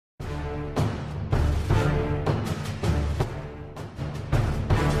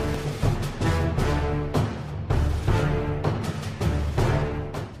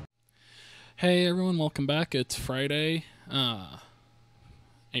Hey everyone, welcome back. It's Friday,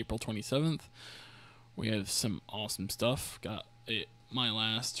 April 27th. We have some awesome stuff. Got my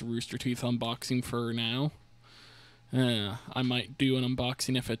last Rooster Teeth unboxing for now. I might do an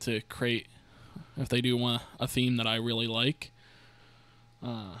unboxing if it's a crate, if they do want a theme that I really like.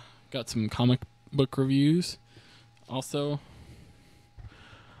 Got some comic book reviews. Also,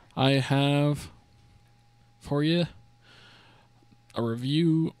 I have for you a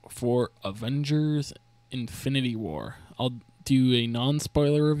review for Avengers Infinity War. I'll do a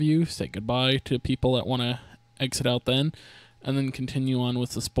non-spoiler review, say goodbye to people that want to exit out then, and then continue on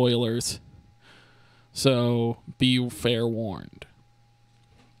with the spoilers. So be fair warned.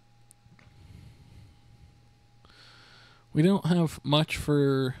 We don't have much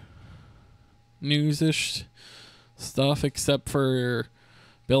for news-ish stuff except for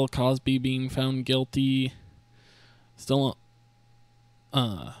Bill Cosby being found guilty. Still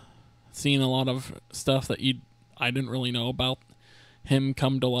seeing a lot of stuff that I didn't really know about him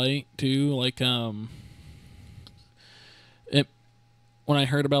come to light too. Like when I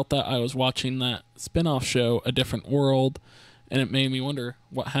heard about that, I was watching that spin-off show, A Different World, and it made me wonder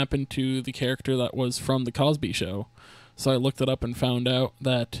what happened to the character that was from the Cosby Show. So I looked it up and found out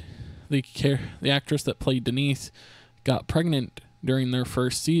that the actress that played Denise got pregnant during their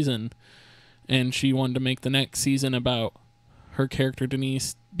first season, and she wanted to make the next season about her character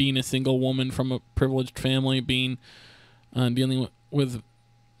Denise being a single woman from a privileged family, being dealing with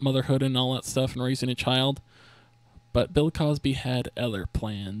motherhood and all that stuff and raising a child. But Bill Cosby had other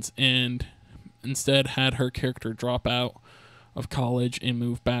plans and instead had her character drop out of college and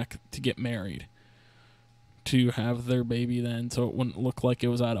move back to get married to have their baby then, so it wouldn't look like it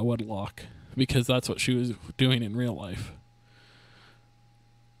was out of wedlock, because that's what she was doing in real life.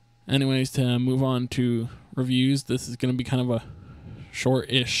 Anyways, to move on to reviews, this is going to be kind of a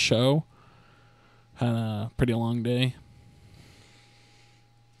short-ish show. Had a pretty long day.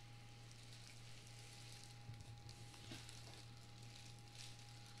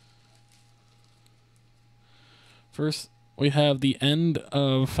 First, we have the end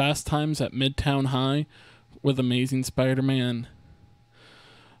of Fast Times at Midtown High with Amazing Spider-Man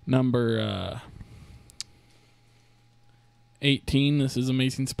number 18. This is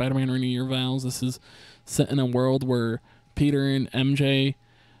Amazing Spider-Man Renew Your Vows. This is set in a world where Peter and MJ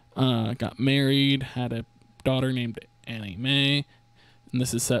got married, had a daughter named Annie Mae, and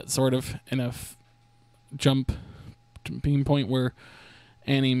this is set sort of in a jumping point where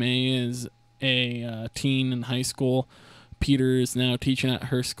Annie Mae is a teen in high school. Peter is now teaching at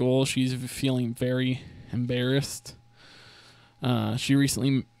her school. She's feeling very embarrassed. She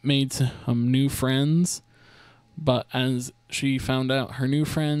recently made some new friends, but as she found out, her new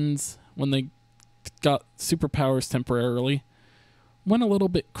friends, when they got superpowers temporarily, went a little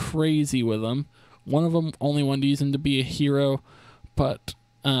bit crazy with them. One of them only wanted to use him to be a hero, but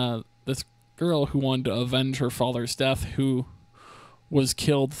this girl who wanted to avenge her father's death, who was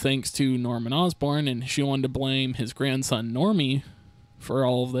killed thanks to Norman Osborn, and she wanted to blame his grandson Normie for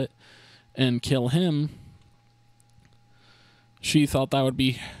all of it and kill him. She thought that would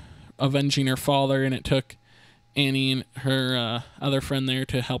be avenging her father, and it took Annie and her other friend there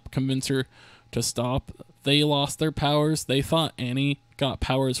to help convince her to stop. They lost their powers. They thought Annie got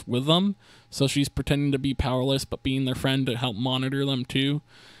powers with them, so she's pretending to be powerless but being their friend to help monitor them too.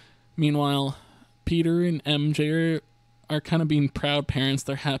 Meanwhile, Peter and MJ are kind of being proud parents.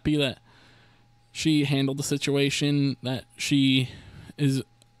 They're happy that she handled the situation, that she is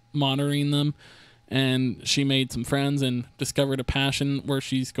monitoring them, and she made some friends and discovered a passion where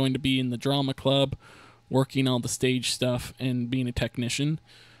she's going to be in the drama club, working all the stage stuff and being a technician.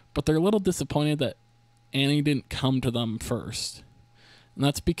 But they're a little disappointed that Annie didn't come to them first. And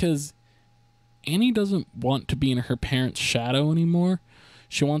that's because Annie doesn't want to be in her parents' shadow anymore.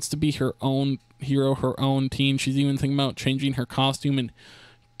 She wants to be her own hero, her own teen. She's even thinking about changing her costume and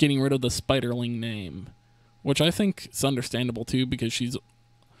getting rid of the Spiderling name, which I think is understandable too, because she's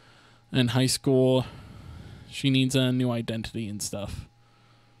in high school. She needs a new identity and stuff.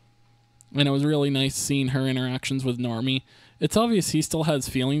 And it was really nice seeing her interactions with Normie. It's obvious he still has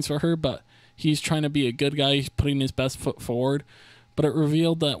feelings for her, but he's trying to be a good guy. He's putting his best foot forward. But it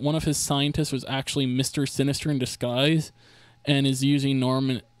revealed that one of his scientists was actually Mr. Sinister in disguise and is using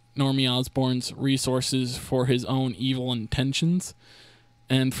Normie Osborn's resources for his own evil intentions.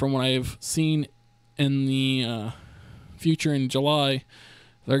 And from what I've seen in the future in July,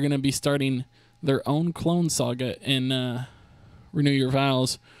 they're going to be starting their own clone saga in Renew Your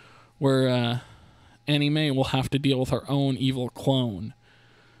Vows, where Annie Mae will have to deal with her own evil clone,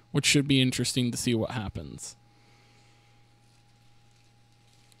 which should be interesting to see what happens.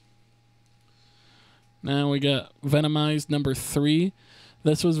 Now we got Venomized number 3.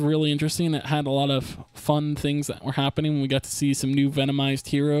 This was really interesting. It had a lot of fun things that were happening. We got to see some new Venomized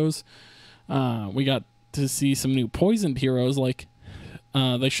heroes. We got to see some new poisoned heroes, like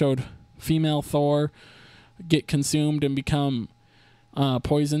they showed female Thor get consumed and become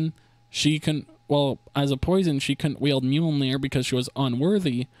poison. She can, well, as a poison, she couldn't wield Mjolnir because she was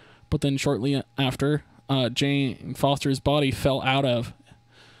unworthy. But then shortly after, Jane Foster's body fell out of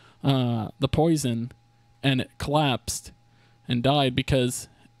the poison, and it collapsed and died because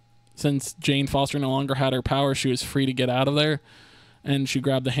since Jane Foster no longer had her power, she was free to get out of there. And she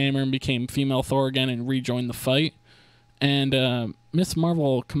grabbed the hammer and became female Thor again and rejoined the fight. And Miss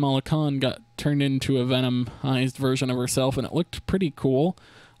Marvel Kamala Khan got turned into a Venomized version of herself, and it looked pretty cool.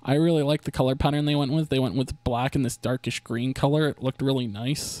 I really like the color pattern they went with. They went with black and this darkish green color. It looked really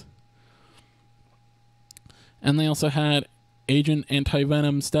nice. And they also had Agent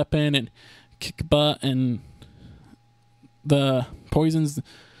Anti-Venom step in and kick butt, and the poisons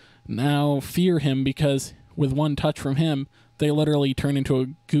now fear him because with one touch from him, they literally turn into a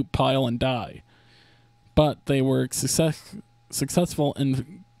goop pile and die. But they were successful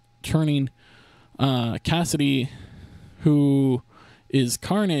in turning Cassidy, who is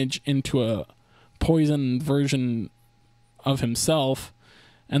Carnage, into a poisoned version of himself,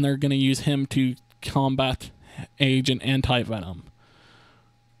 and they're going to use him to combat Agent Anti-Venom.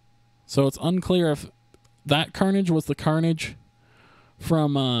 So it's unclear if that Carnage was the Carnage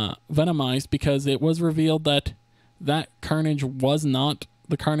from Venomized, because it was revealed that that Carnage was not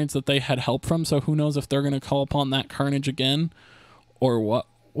the Carnage that they had help from. So who knows if they're going to call upon that Carnage again, or what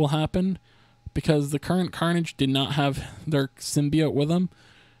will happen, because the current Carnage did not have their symbiote with them.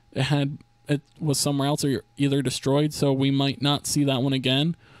 It was somewhere else, or either destroyed, so we might not see that one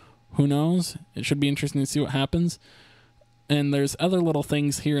again. Who knows? It should be interesting to see what happens. And there's other little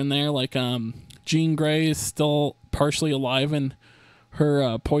things here and there, like Jean Grey is still partially alive in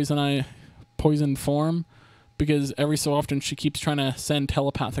her poison form, because every so often she keeps trying to send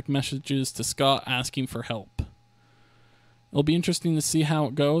telepathic messages to Scott asking for help. It'll be interesting to see how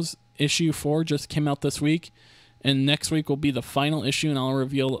it goes. Issue 4 just came out this week, and next week will be the final issue, and I'll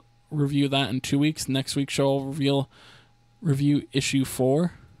review that in 2 weeks. Next week's show I'll review issue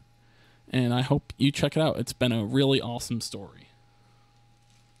 4, and I hope you check it out. It's been a really awesome story.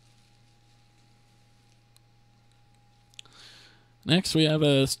 Next, we have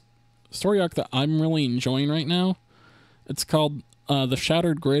a story arc that I'm really enjoying right now. It's called The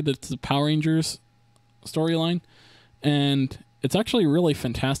Shattered Grid. It's the Power Rangers storyline, and it's actually really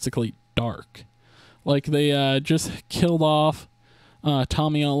fantastically dark. Like, they just killed off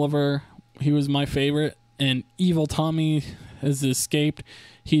Tommy Oliver. He was my favorite, and Evil Tommy has escaped.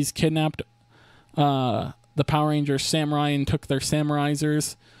 He's kidnapped the Power Rangers Samurai and took their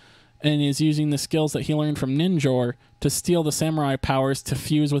Samurizers, and is using the skills that he learned from Ninjor to steal the Samurai powers to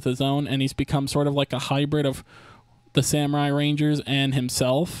fuse with his own, and he's become sort of like a hybrid of the Samurai Rangers and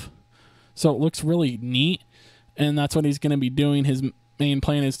himself. So it looks really neat, and that's what he's going to be doing. His main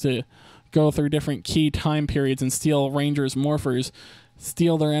plan is to go through different key time periods and steal Rangers' morphers,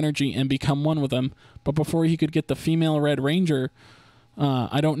 steal their energy, and become one with them. But before he could get the female Red Ranger,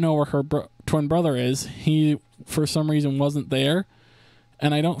 I don't know where her twin brother is. He, for some reason, wasn't there.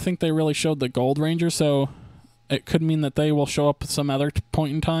 And I don't think they really showed the Gold Ranger, so it could mean that they will show up at some other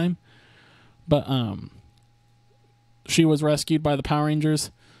point in time. But she was rescued by the Power Rangers.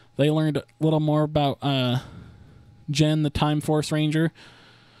 They learned a little more about Jen, the Time Force Ranger.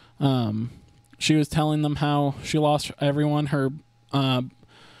 She was telling them how she lost everyone. Her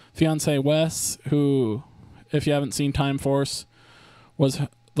fiance Wes, who, if you haven't seen Time Force, was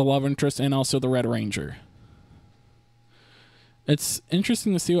the love interest and also the Red Ranger. It's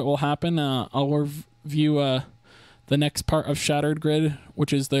interesting to see what will happen. I'll review the next part of Shattered Grid,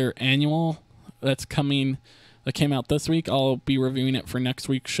 which is their annual that came out this week. I'll be reviewing it for next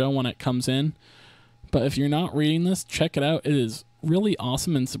week's show when it comes in. But if you're not reading this, check it out. It is really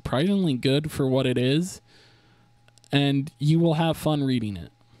awesome and surprisingly good for what it is, and you will have fun reading it.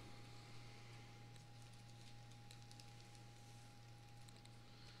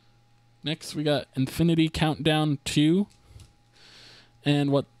 Next, we got Infinity Countdown 2.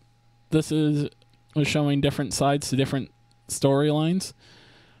 And what this is showing different sides to different storylines.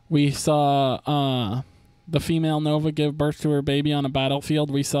 We saw the female Nova give birth to her baby on a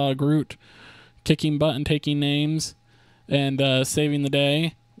battlefield. We saw Groot kicking butt and taking names and saving the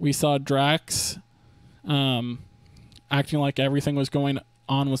day. We saw Drax acting like everything was going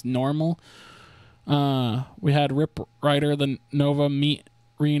on was normal. We had Rip Rider, the Nova,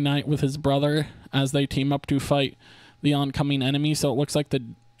 reunite with his brother as they team up to fight the oncoming enemy. So it looks like the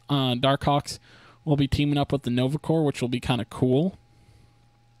Darkhawks will be teaming up with the Nova Corps, which will be kind of cool.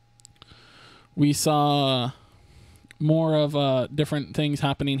 We saw more of different things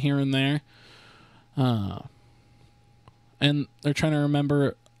happening here and there. And they're trying to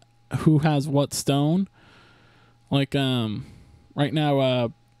remember who has what stone. Like, right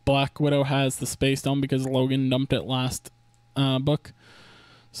now, Black Widow has the Space Stone because Logan dumped it last book.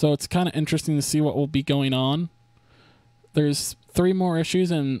 So it's kind of interesting to see what will be going on. There's 3 more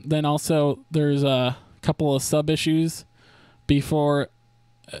issues, and then also there's a couple of sub-issues before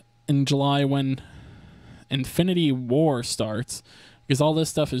in July when Infinity War starts, because all this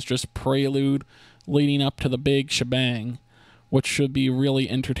stuff is just prelude leading up to the big shebang, which should be really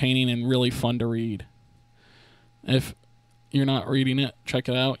entertaining and really fun to read. If you're not reading it, check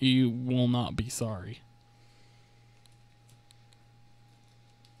it out. You will not be sorry.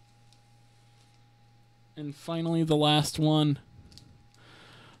 And finally, the last one,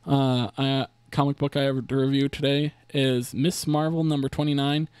 comic book I have to review today is Miss Marvel number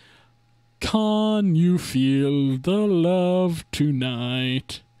 29. Can you feel the love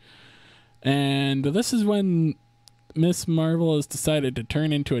tonight? And this is when Miss Marvel has decided to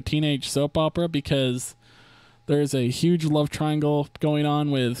turn into a teenage soap opera because there's a huge love triangle going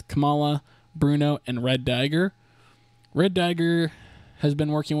on with Kamala, Bruno, and Red Dagger. Red Dagger has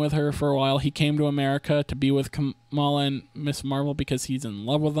been working with her for a while. He came to America to be with Kamala and Miss Marvel because he's in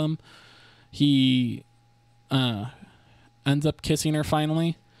love with them. He ends up kissing her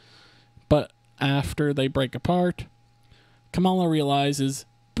finally. But after they break apart, Kamala realizes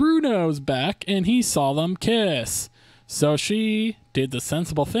Bruno's back and he saw them kiss. So she did the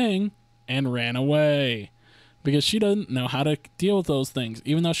sensible thing and ran away because she doesn't know how to deal with those things.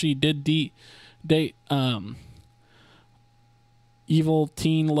 Even though she did date evil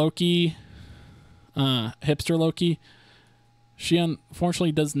teen Loki, hipster Loki, she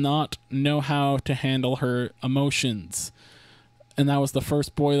unfortunately does not know how to handle her emotions. And that was the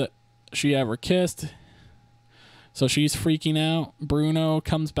first boy that she ever kissed. So she's freaking out. Bruno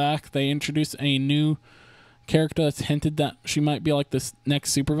comes back. They introduce a new character that's hinted that she might be like this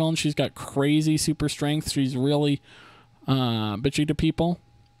next supervillain. She's got crazy super strength. She's really bitchy to people.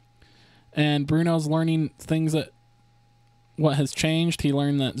 And Bruno's learning things that what has changed. He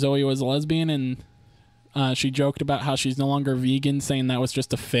learned that Zoe was a lesbian, and she joked about how she's no longer vegan, saying that was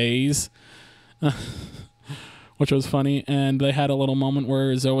just a phase, which was funny. And they had a little moment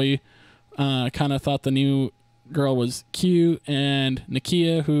where Zoe kind of thought the new girl was cute, and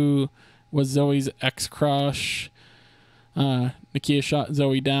Nakia, who was Zoe's ex-crush, Nakia shot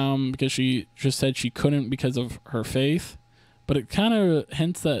Zoe down because she just said she couldn't because of her faith. But it kind of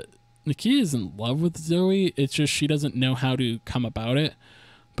hints that Nakia is in love with Zoe. It's just she doesn't know how to come about it.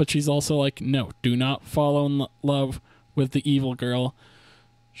 But she's also like, no, do not fall in love with the evil girl.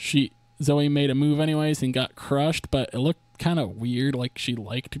 Zoe made a move anyways and got crushed, but it looked kind of weird, like she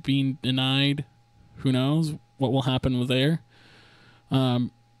liked being denied. Who knows what will happen with there.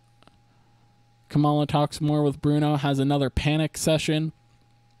 Kamala talks more with Bruno, has another panic session,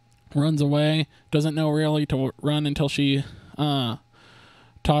 runs away, doesn't know really to run until she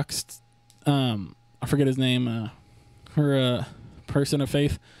talks, I forget his name, her person of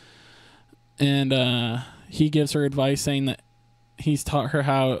faith, and he gives her advice saying that he's taught her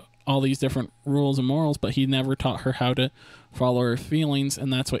how all these different rules and morals, but he never taught her how to follow her feelings,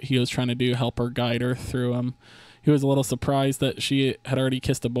 and that's what he was trying to do, help her, guide her through them. He was a little surprised that she had already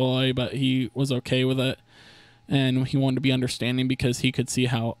kissed a boy, but he was okay with it, and he wanted to be understanding because he could see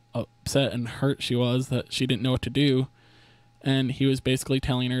how upset and hurt she was that she didn't know what to do. And he was basically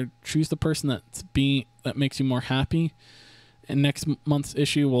telling her, choose the person that makes you more happy. In next month's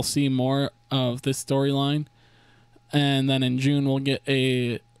issue, we'll see more of this storyline. And then in June, we'll get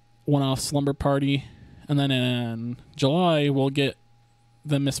a one-off slumber party. And then in July, we'll get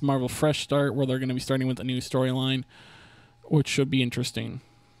the Miss Marvel fresh start, where they're going to be starting with a new storyline, which should be interesting.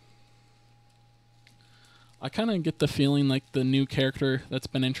 I kind of get the feeling like the new character that's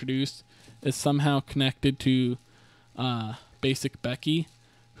been introduced is somehow connected to Basic Becky,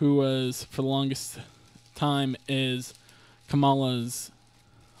 who was, for the longest time, is Kamala's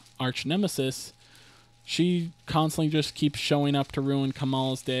arch nemesis. She constantly just keeps showing up to ruin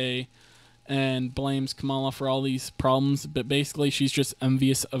Kamala's day and blames Kamala for all these problems, but basically she's just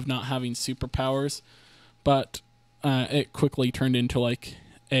envious of not having superpowers. But it quickly turned into like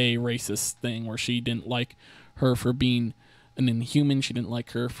a racist thing where she didn't like her for being an inhuman, she didn't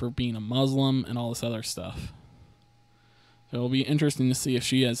like her for being a Muslim, and all this other stuff. So it'll be interesting to see if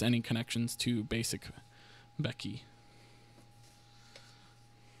she has any connections to Basic Becky.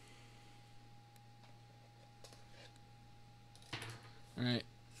 Alright,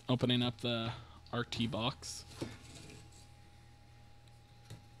 opening up the RT box.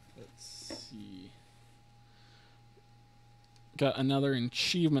 Let's see. Got another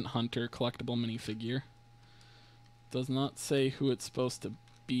Achievement Hunter collectible minifigure. Does not say who it's supposed to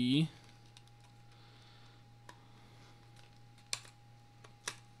be.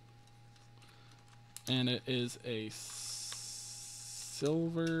 And it is a silver.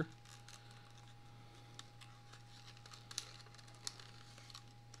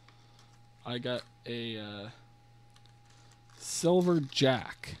 I got a silver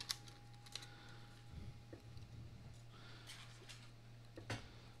jack.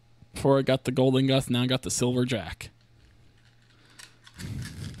 Before I got the golden gus, now I got the silver jack.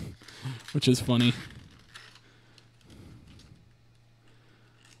 Which is funny.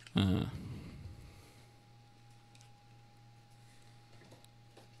 Let's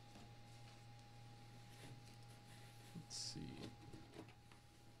see.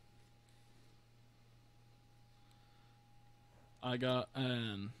 I got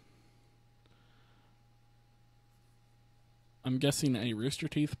I'm guessing a Rooster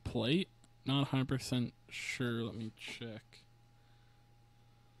Teeth plate. Not 100% sure. Let me check.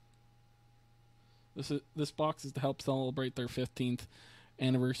 This box is to help celebrate their 15th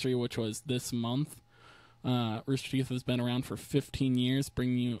anniversary, which was this month. Rooster Teeth has been around for 15 years,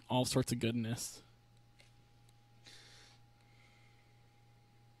 bringing you all sorts of goodness.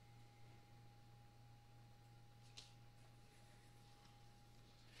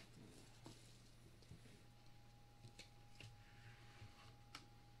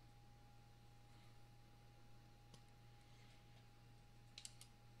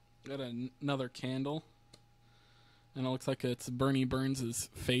 Got another candle, and it looks like it's Bernie Burns'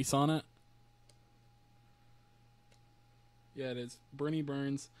 face on it. Yeah, it is Bernie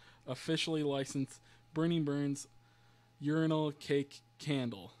Burns, officially licensed Bernie Burns urinal cake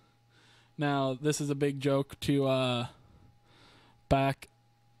candle. Now, this is a big joke to back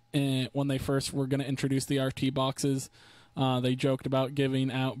when they first were going to introduce the RT boxes. They joked about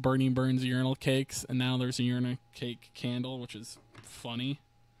giving out Bernie Burns urinal cakes, and now there's a urinal cake candle, which is funny.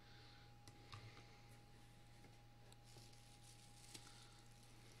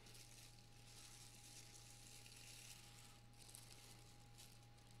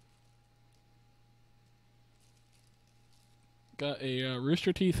 Got a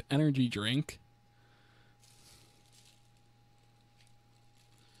Rooster Teeth energy drink.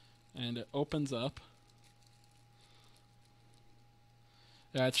 And it opens up.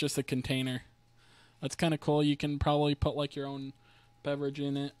 Yeah, it's just a container. That's kind of cool. You can probably put like your own beverage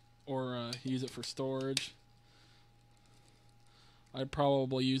in it or use it for storage. I'd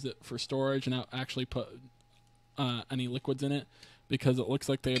probably use it for storage and not actually put any liquids in it because it looks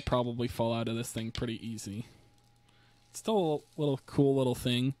like they'd probably fall out of this thing pretty easy. It's still a little cool little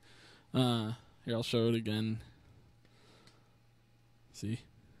thing. Here, I'll show it again. See?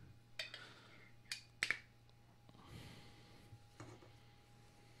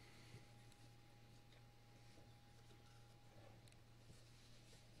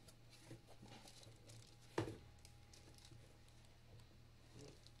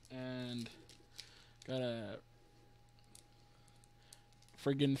 And got a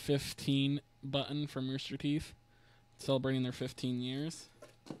friggin' 15 button from Rooster Teeth, celebrating their 15 years.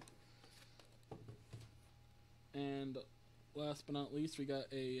 And last but not least, we got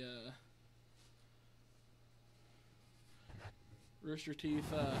a Rooster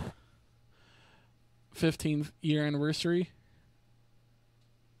Teeth 15th year anniversary.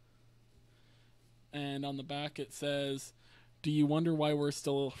 And on the back it says, "Do you wonder why we're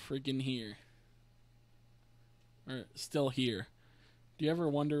still friggin' here?" Or still here. Do you ever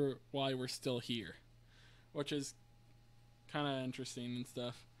wonder why we're still here? Which is kind of interesting and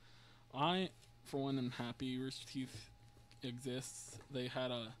stuff. I, for one, am happy Rooster Teeth exists. They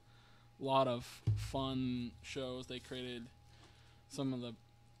had a lot of fun shows. They created some of the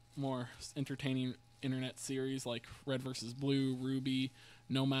more entertaining internet series like Red vs. Blue, Ruby,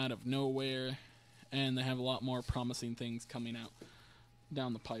 Nomad of Nowhere, and they have a lot more promising things coming out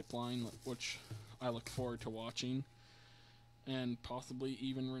down the pipeline, which I look forward to watching and possibly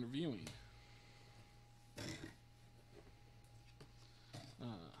even reviewing.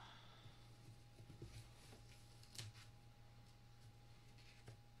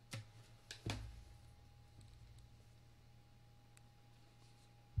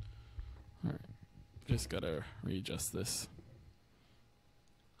 Alright, just gotta readjust this.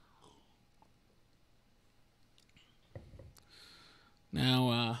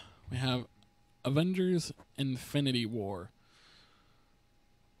 Now, we have Avengers Infinity War.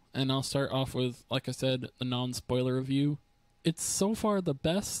 And I'll start off with, like I said, the non-spoiler review. It's so far the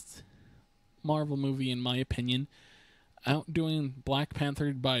best Marvel movie, in my opinion, outdoing Black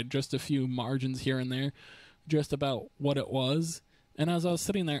Panther by just a few margins here and there, just about what it was. And as I was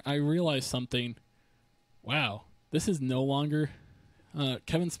sitting there, I realized something. Wow, this is no longer...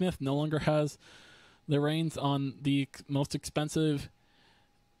 Kevin Smith no longer has the reins on the most expensive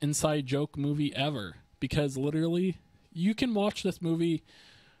inside joke movie ever. Because literally, you can watch this movie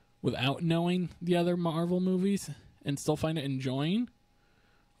without knowing the other Marvel movies and still find it enjoying.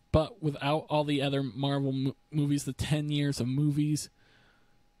 But without all the other Marvel movies, the 10 years of movies,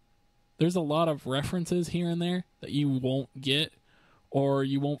 there's a lot of references here and there that you won't get, or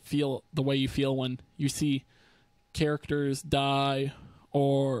you won't feel the way you feel when you see characters die,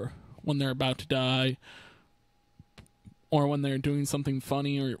 or when they're about to die, or when they're doing something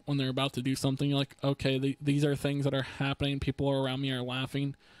funny, or when they're about to do something. You're like, okay, these are things that are happening. People around me are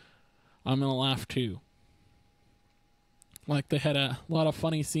laughing. I'm going to laugh too. Like, they had a lot of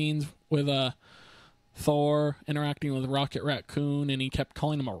funny scenes with Thor interacting with Rocket Raccoon, and he kept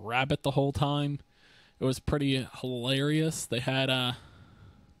calling him a rabbit the whole time. It was pretty hilarious. They had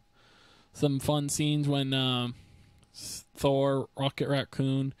some fun scenes when Thor, Rocket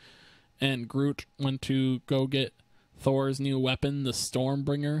Raccoon, and Groot went to go get Thor's new weapon, the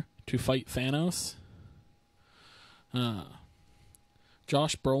Stormbringer, to fight Thanos.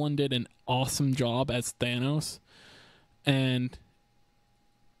 Josh Brolin did an awesome job as Thanos, and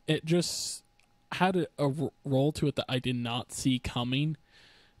it just had a role to it that I did not see coming,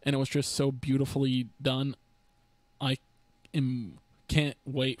 and it was just so beautifully done. I can't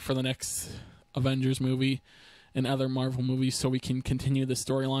wait for the next Avengers movie and other Marvel movies so we can continue the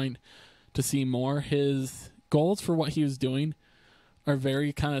storyline to see more. His goals for what he was doing are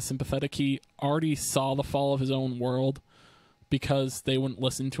very kind of sympathetic. He already saw the fall of his own world because they wouldn't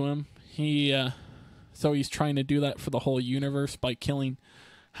listen to him. So he's trying to do that for the whole universe by killing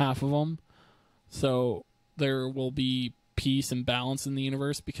half of them. So there will be peace and balance in the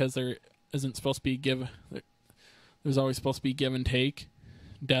universe, because there isn't supposed to be there's always supposed to be give and take,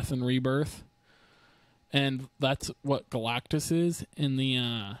 death and rebirth. And that's what Galactus is in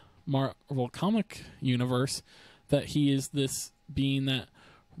the Marvel comic universe, that he is this being that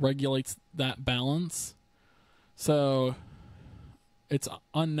regulates that balance. So it's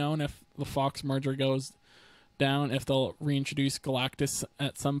unknown if the Fox merger goes down, if they'll reintroduce Galactus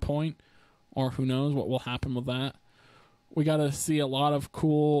at some point, or who knows what will happen with that. We got to see a lot of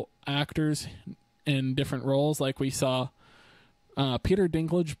cool actors in different roles. Like we saw Peter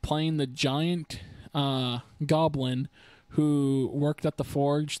Dinklage playing the giant goblin who worked at the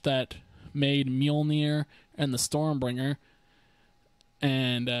forge that made Mjolnir and the Stormbringer,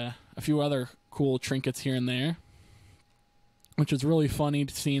 and a few other cool trinkets here and there, which is really funny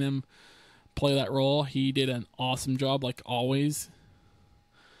to see him play that role. He did an awesome job, like always.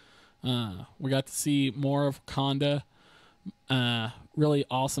 We got to see more of Wakanda. Really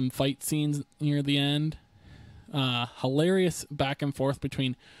awesome fight scenes near the end. Hilarious back and forth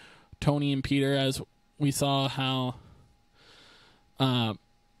between Tony and Peter, as we saw how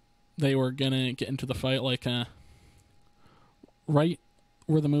they were gonna get into the fight. Like right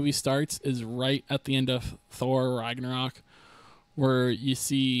where the movie starts is right at the end of Thor Ragnarok, where you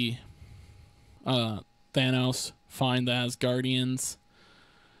see Thanos find the Asgardians,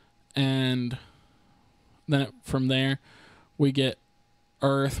 and then from there we get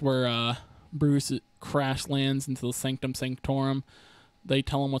Earth, where Bruce crash lands into the Sanctum Sanctorum. They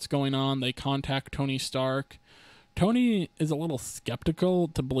tell him what's going on. They contact Tony Stark. Tony is a little skeptical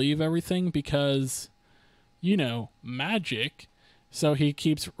to believe everything because, magic. So he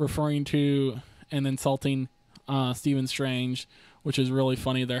keeps referring to and insulting Stephen Strange, which is really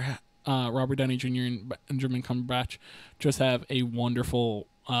funny. They're Robert Downey Jr. and Benjamin Cumberbatch just have a wonderful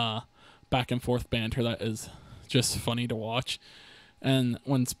back and forth banter that is just funny to watch. And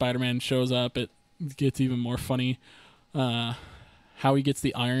when Spider-Man shows up, it gets even more funny. How he gets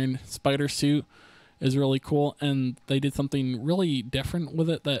the Iron Spider suit is really cool, and they did something really different with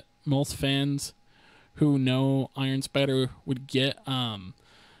it that most fans who know Iron Spider would get.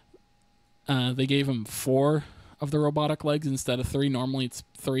 They gave him 4 of the robotic legs instead of 3. Normally it's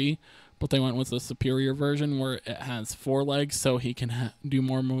 3, but they went with the superior version where it has 4 legs, so he can do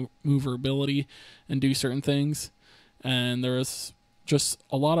more maneuverability and do certain things. And there was just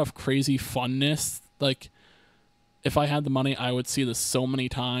a lot of crazy funness. Like, if I had the money, I would see this so many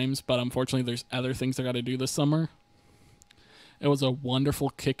times, but unfortunately there's other things I got to do this summer. It was a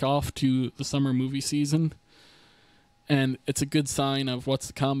wonderful kickoff to the summer movie season, and it's a good sign of what's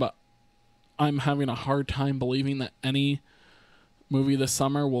to come, but I'm having a hard time believing that any movie this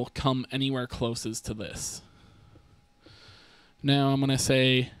summer will come anywhere close as to this. Now I'm going to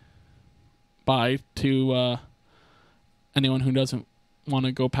say by to anyone who doesn't want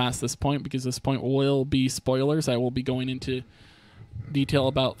to go past this point, because this point will be spoilers. I will be going into detail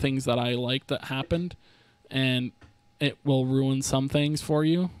about things that I like that happened, and it will ruin some things for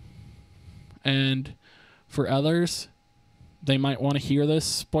you. And for others, they might want to hear this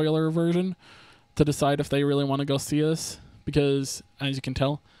spoiler version to decide if they really want to go see this, because as you can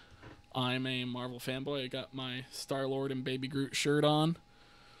tell, I'm a Marvel fanboy. I got my Star-Lord and Baby Groot shirt on,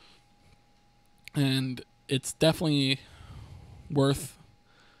 and it's definitely worth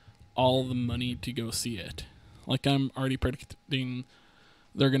all the money to go see it. Like, I'm already predicting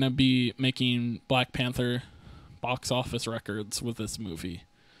they're going to be making Black Panther box office records with this movie,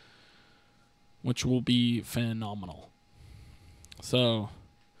 which will be phenomenal. So,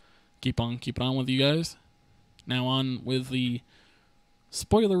 keep on with you guys. Now on with the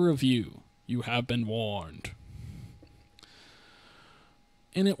spoiler review. You have been warned.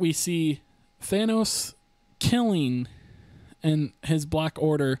 In it, we see Thanos killing, and his Black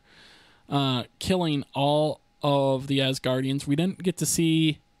Order killing all of the Asgardians. We didn't get to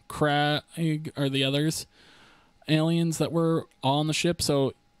see Krag or the others aliens that were on the ship,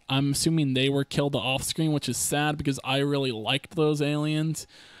 so I'm assuming they were killed off screen, which is sad because I really liked those aliens.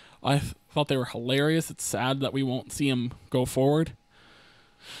 I thought they were hilarious. It's sad that we won't see them go forward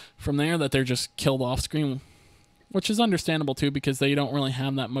from there, that they're just killed off screen, which is understandable too because they don't really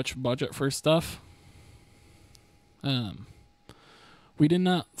have that much budget for stuff. We did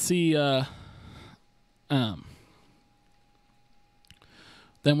not see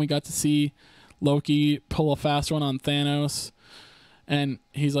then we got to see Loki pull a fast one on Thanos, and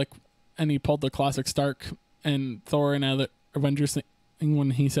he's like, and he pulled the classic Stark and Thor and other Avengers thing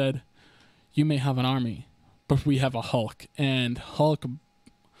when he said, "You may have an army, but we have a Hulk." And Hulk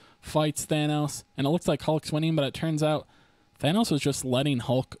fights Thanos, and it looks like Hulk's winning, but it turns out Thanos was just letting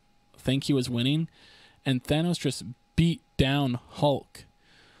Hulk think he was winning, and Thanos just beat down Hulk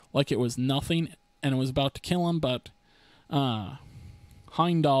like it was nothing, and it was about to kill him, but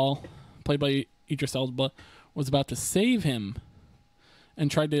Heimdall, played by Idris Elba, was about to save him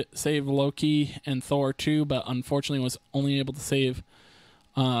and tried to save Loki and Thor too, but unfortunately was only able to save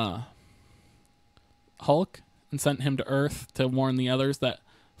Hulk and sent him to Earth to warn the others that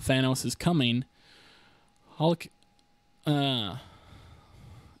Thanos is coming. Hulk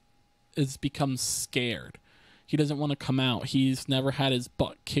is become scared. He doesn't want to come out. He's never had his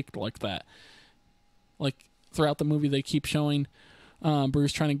butt kicked like that. Like, throughout the movie, they keep showing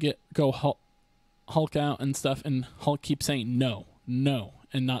Bruce trying to go Hulk out and stuff, and Hulk keeps saying no,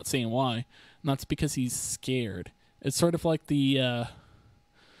 and not saying why. And that's because he's scared. It's sort of like the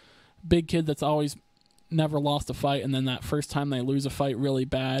big kid that's always never lost a fight, and then that first time they lose a fight really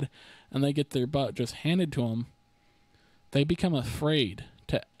bad, and they get their butt just handed to them, they become afraid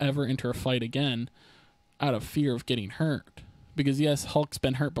to ever enter a fight again out of fear of getting hurt. Because yes, Hulk's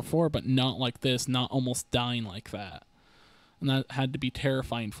been hurt before, but not like this, not almost dying like that. And that had to be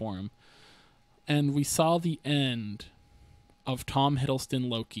terrifying for him. And we saw the end of Tom Hiddleston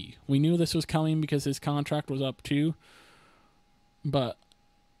Loki. We knew this was coming because his contract was up too. But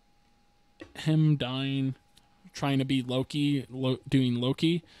him dying, trying to be Loki, doing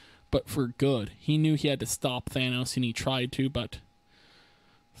Loki, but for good. He knew he had to stop Thanos, and he tried to, but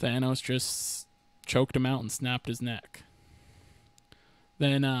Thanos just choked him out and snapped his neck.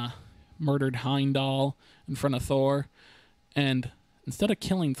 Then murdered Heimdall in front of Thor, and instead of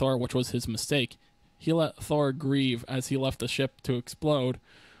killing Thor, which was his mistake, he let Thor grieve as he left the ship to explode,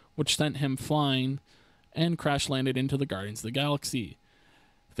 which sent him flying and crash landed into the Guardians of the Galaxy.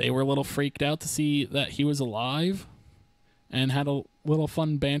 They were a little freaked out to see that he was alive, and had a little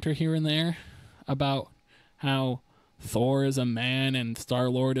fun banter here and there about how Thor is a man and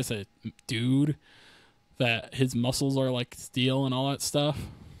Star-Lord is a dude, that his muscles are like steel and all that stuff.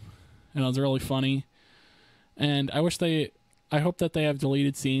 And it was really funny. And I hope that they have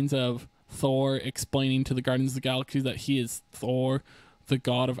deleted scenes of Thor explaining to the Guardians of the Galaxy that he is Thor, the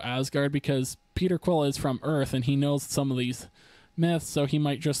god of Asgard, because Peter Quill is from Earth and he knows some of these myths, so he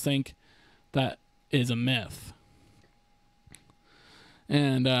might just think that is a myth.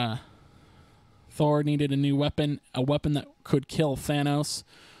 And Thor needed a new weapon, a weapon that could kill Thanos,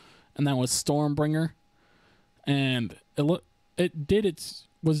 and that was Stormbringer. And it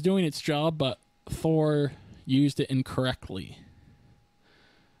was doing its job, but Thor used it incorrectly,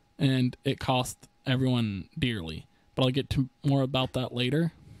 and it cost everyone dearly. But I'll get to more about that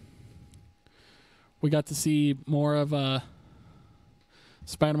later. We got to see more of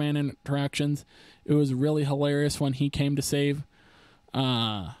Spider-Man interactions. It was really hilarious when he came to save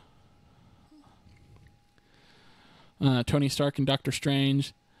Tony Stark and Doctor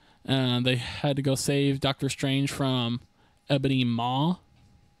Strange, They had to go save Doctor Strange from Ebony Maw.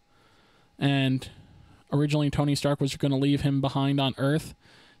 And originally Tony Stark was going to leave him behind on Earth,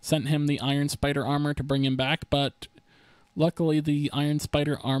 sent him the Iron Spider armor to bring him back, but luckily the Iron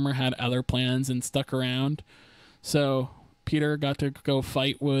Spider armor had other plans and stuck around. So Peter got to go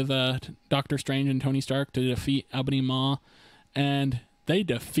fight with Doctor Strange and Tony Stark to defeat Ebony Maw, and they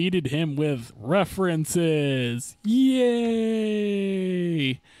defeated him with references. Yay!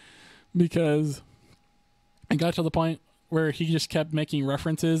 Because it got to the point where he just kept making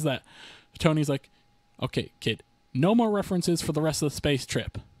references that Tony's like, okay, kid, no more references for the rest of the space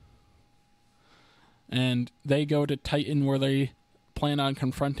trip. And they go to Titan, where they plan on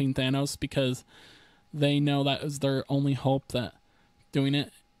confronting Thanos because they know that is their only hope that doing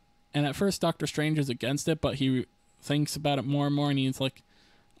it. And at first Doctor Strange is against it, but he thinks about it more and more, and he's like,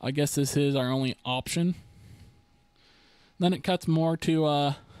 I guess this is our only option. Then it cuts more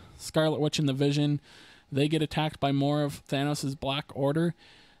to Scarlet Witch and the Vision. They get attacked by more of Thanos' Black Order,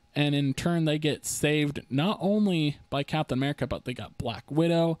 and in turn they get saved not only by Captain America, but they got Black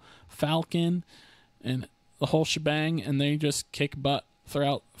Widow, Falcon, and the whole shebang, and they just kick butt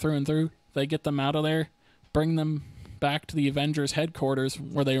through and through. They get them out of there, bring them back to the Avengers headquarters,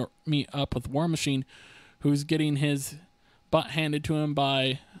 where they meet up with War Machine, who's getting his butt handed to him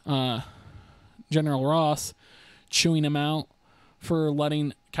by General Ross, chewing him out for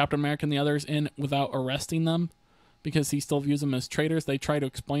letting Captain America and the others in without arresting them, because he still views them as traitors. They try to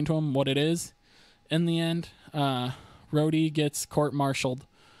explain to him what it is. In the end, Rhodey gets court-martialed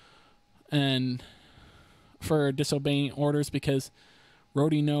and for disobeying orders, because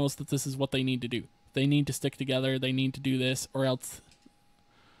Rhodey knows that this is what they need to do. They need to stick together. They need to do this, or else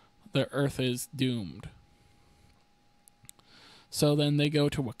the Earth is doomed. So then they go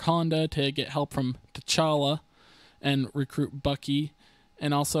to Wakanda to get help from T'Challa and recruit Bucky,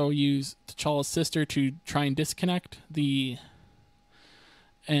 and also use T'Challa's sister to try and disconnect the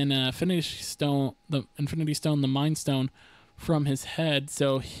Infinity Stone, the Mind Stone, from his head,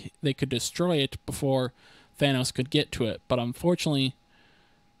 so they could destroy it before Thanos could get to it. But unfortunately,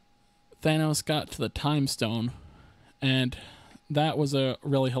 Thanos got to the Time Stone, and that was a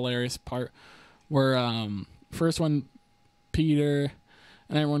really hilarious part, where first when Peter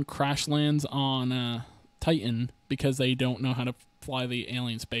and everyone crash lands on Titan because they don't know how to fly the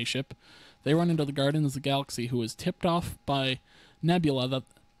alien spaceship, they run into the Guardians of the Galaxy, who was tipped off by Nebula that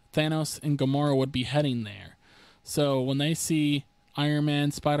Thanos and Gamora would be heading there. So when they see Iron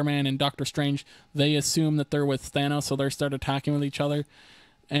Man, Spider-Man, and Doctor Strange, they assume that they're with Thanos, so they start attacking with each other.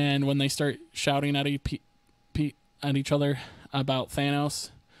 And when they start shouting at each other about Thanos,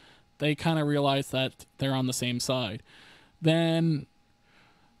 they kind of realize that they're on the same side. Then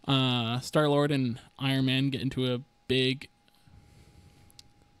Star-Lord and Iron Man get into a big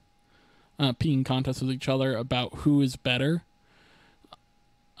peeing contest with each other about who is better.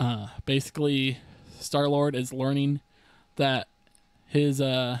 Basically, Star-Lord is learning that his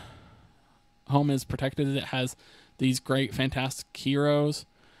home is protected. It has these great, fantastic heroes.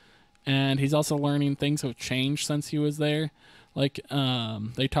 And he's also learning things have changed since he was there. Like,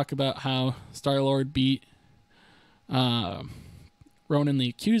 they talk about how Star-Lord beat Ronan the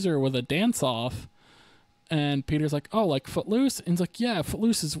Accuser with a dance-off. And Peter's like, oh, like Footloose? And he's like, yeah,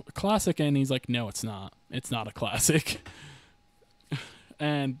 Footloose is a classic. And he's like, no, it's not. It's not a classic.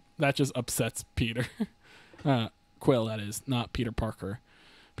 And that just upsets Peter. Quill, that is, not Peter Parker.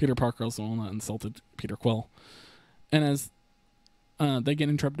 Peter Parker was the one that insulted Peter Quill. And as they get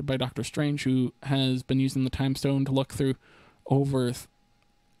interrupted by Doctor Strange, who has been using the Time Stone to look through over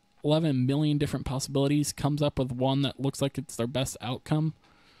 11 million different possibilities, comes up with one that looks like it's their best outcome,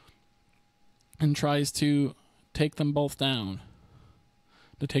 and tries to take them both down,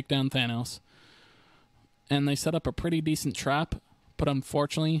 to take down Thanos. And they set up a pretty decent trap, but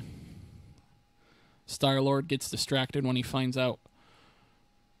unfortunately, Star-Lord gets distracted when he finds out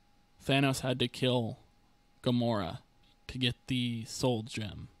Thanos had to kill Gamora to get the soul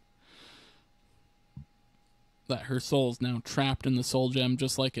gem. That her soul's now trapped in the soul gem,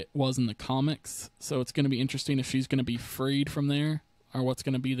 just like it was in the comics. So it's going to be interesting if she's going to be freed from there, or what's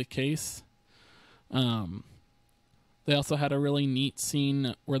going to be the case. They also had a really neat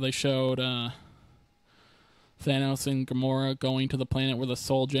scene where they showed Thanos and Gamora going to the planet where the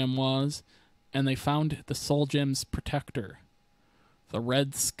soul gem was, and they found the soul gem's protector, the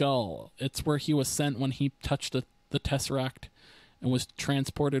Red Skull. It's where he was sent when he touched the Tesseract and was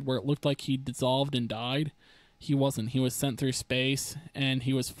transported, where it looked like he dissolved and died. He wasn't. He was sent through space, and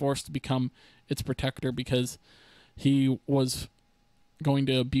he was forced to become its protector because he was going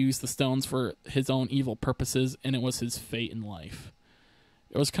to abuse the stones for his own evil purposes, and it was his fate in life.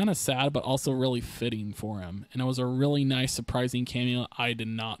 It was kind of sad, but also really fitting for him. And it was a really nice, surprising cameo I did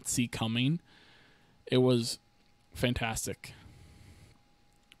not see coming. It was fantastic.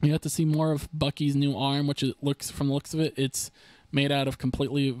 We got to see more of Bucky's new arm, which it looks, from the looks of it, it's made out of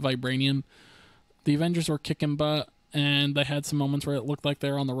completely vibranium. The Avengers were kicking butt, and they had some moments where it looked like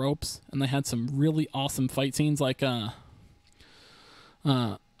they were on the ropes, and they had some really awesome fight scenes, like I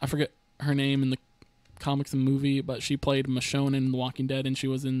forget her name in the comics and movie, but she played Michonne in The Walking Dead, and she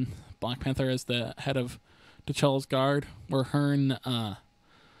was in Black Panther as the head of T'Challa's guard, where her and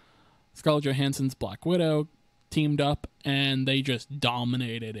Scarlett Johansson's Black Widow teamed up, and they just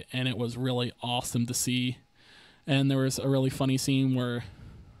dominated it, and it was really awesome to see. And there was a really funny scene where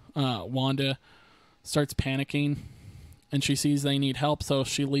Wanda starts panicking, and she sees they need help, so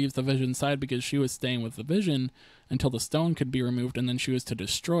she leaves the Vision side because she was staying with the Vision until the stone could be removed, and then she was to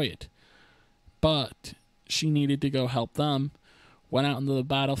destroy it. But she needed to go help them, went out into the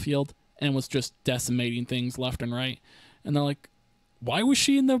battlefield, and was just decimating things left and right. And they're like, why was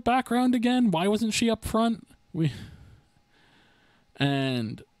she in the background again? Why wasn't she up front?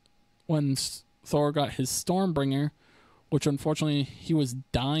 And when Thor got his Stormbringer, which unfortunately he was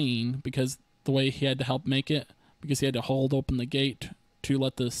dying because the way he had to help make it, because he had to hold open the gate to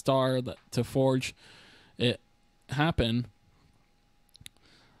let the star to forge it happen.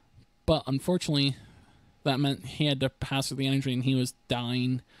 But unfortunately, that meant he had to pass through the energy, and he was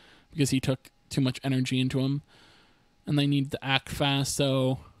dying because he took too much energy into him. And they needed to act fast,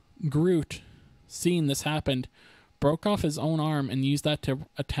 so Groot, seeing this happen, broke off his own arm and used that to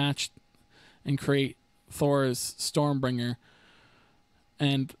attach and create Thor's Stormbringer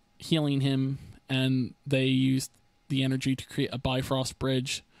and healing him. And they used the energy to create a Bifrost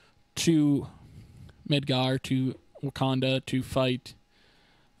bridge to Midgar, to Wakanda, to fight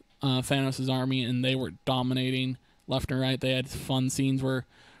Thanos' army, and they were dominating left and right. They had fun scenes where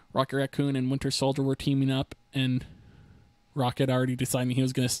Rocket Raccoon and Winter Soldier were teaming up, and Rocket already decided he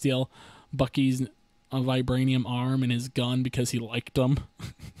was going to steal Bucky's vibranium arm and his gun because he liked them.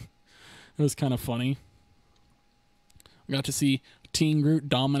 It was kind of funny. We got to see Teen Groot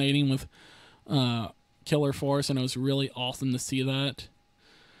dominating with Killer Force, and it was really awesome to see that.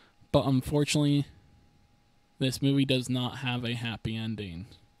 But unfortunately, this movie does not have a happy ending.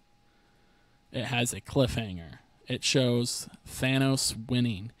 It has a cliffhanger. It shows Thanos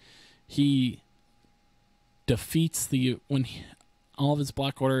winning. He defeats all of his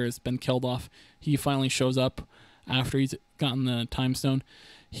Black Order has been killed off. He finally shows up after he's gotten the Time Stone.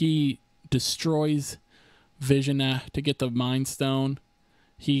 He destroys Vision to get the Mind Stone.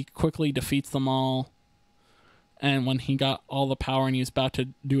 He quickly defeats them all. And when he got all the power and he was about to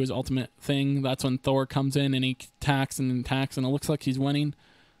do his ultimate thing, that's when Thor comes in and he attacks, and it looks like he's winning.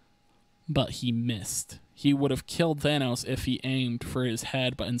 But he missed. He would have killed Thanos if he aimed for his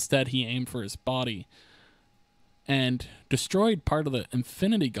head, but instead he aimed for his body and destroyed part of the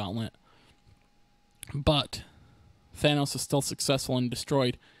Infinity Gauntlet. But Thanos is still successful and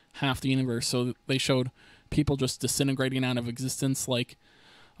destroyed half the universe, so they showed people just disintegrating out of existence. Like,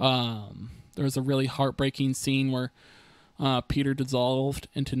 there was a really heartbreaking scene where Peter dissolved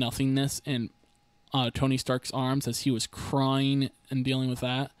into nothingness in Tony Stark's arms as he was crying and dealing with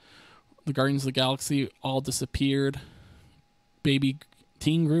that. The Guardians of the Galaxy all disappeared. Baby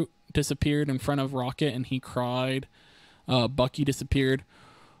Teen Groot disappeared in front of Rocket, and he cried. Bucky disappeared.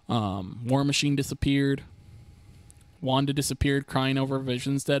 War Machine disappeared. Wanda disappeared, crying over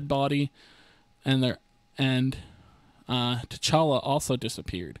Vision's dead body. And T'Challa also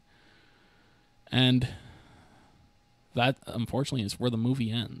disappeared. And that, unfortunately, is where the movie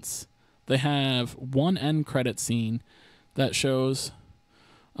ends. They have one end credit scene that shows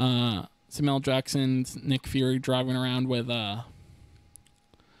Samuel Jackson's Nick Fury driving around with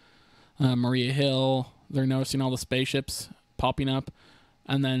Maria Hill. They're noticing all the spaceships popping up,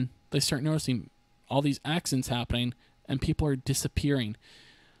 and then they start noticing all these accidents happening, and people are disappearing.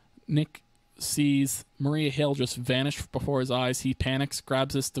 Nick sees Maria Hill just vanish before his eyes. He panics,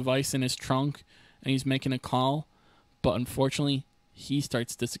 grabs this device in his trunk, and he's making a call, but unfortunately, he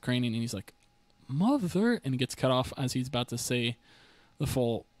starts disintegrating, and he's like, "Mother," and he gets cut off as he's about to say the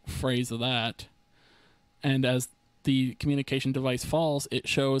full phrase of that. And as the communication device falls, it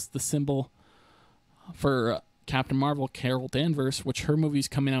shows the symbol for Captain Marvel, Carol Danvers, which her movie's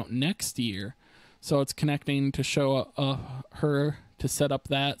coming out next year. So it's connecting to show her to set up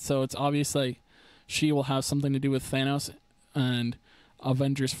that. So it's obviously she will have something to do with Thanos, and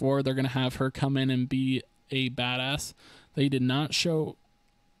Avengers 4, they're going to have her come in and be a badass. They did not show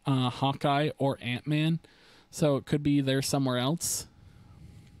Hawkeye or Ant-Man, so it could be there somewhere else.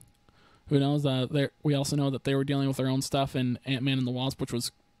 who knows? We also know that they were dealing with their own stuff in Ant-Man and the Wasp, which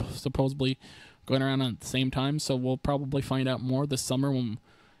was supposedly going around at the same time. So we'll probably find out more this summer when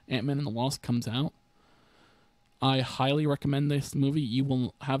Ant-Man and the Wasp comes out. I highly recommend this movie. You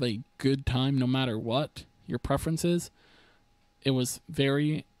will have a good time no matter what your preference is. It was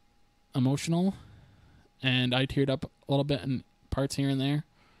very emotional, and I teared up a little bit in parts here and there.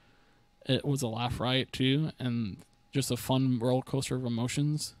 It was a laugh riot too, and just a fun roller coaster of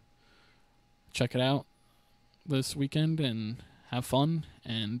emotions. Check it out this weekend and have fun.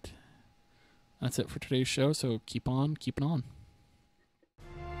 And that's it for today's show. So keep on keeping on.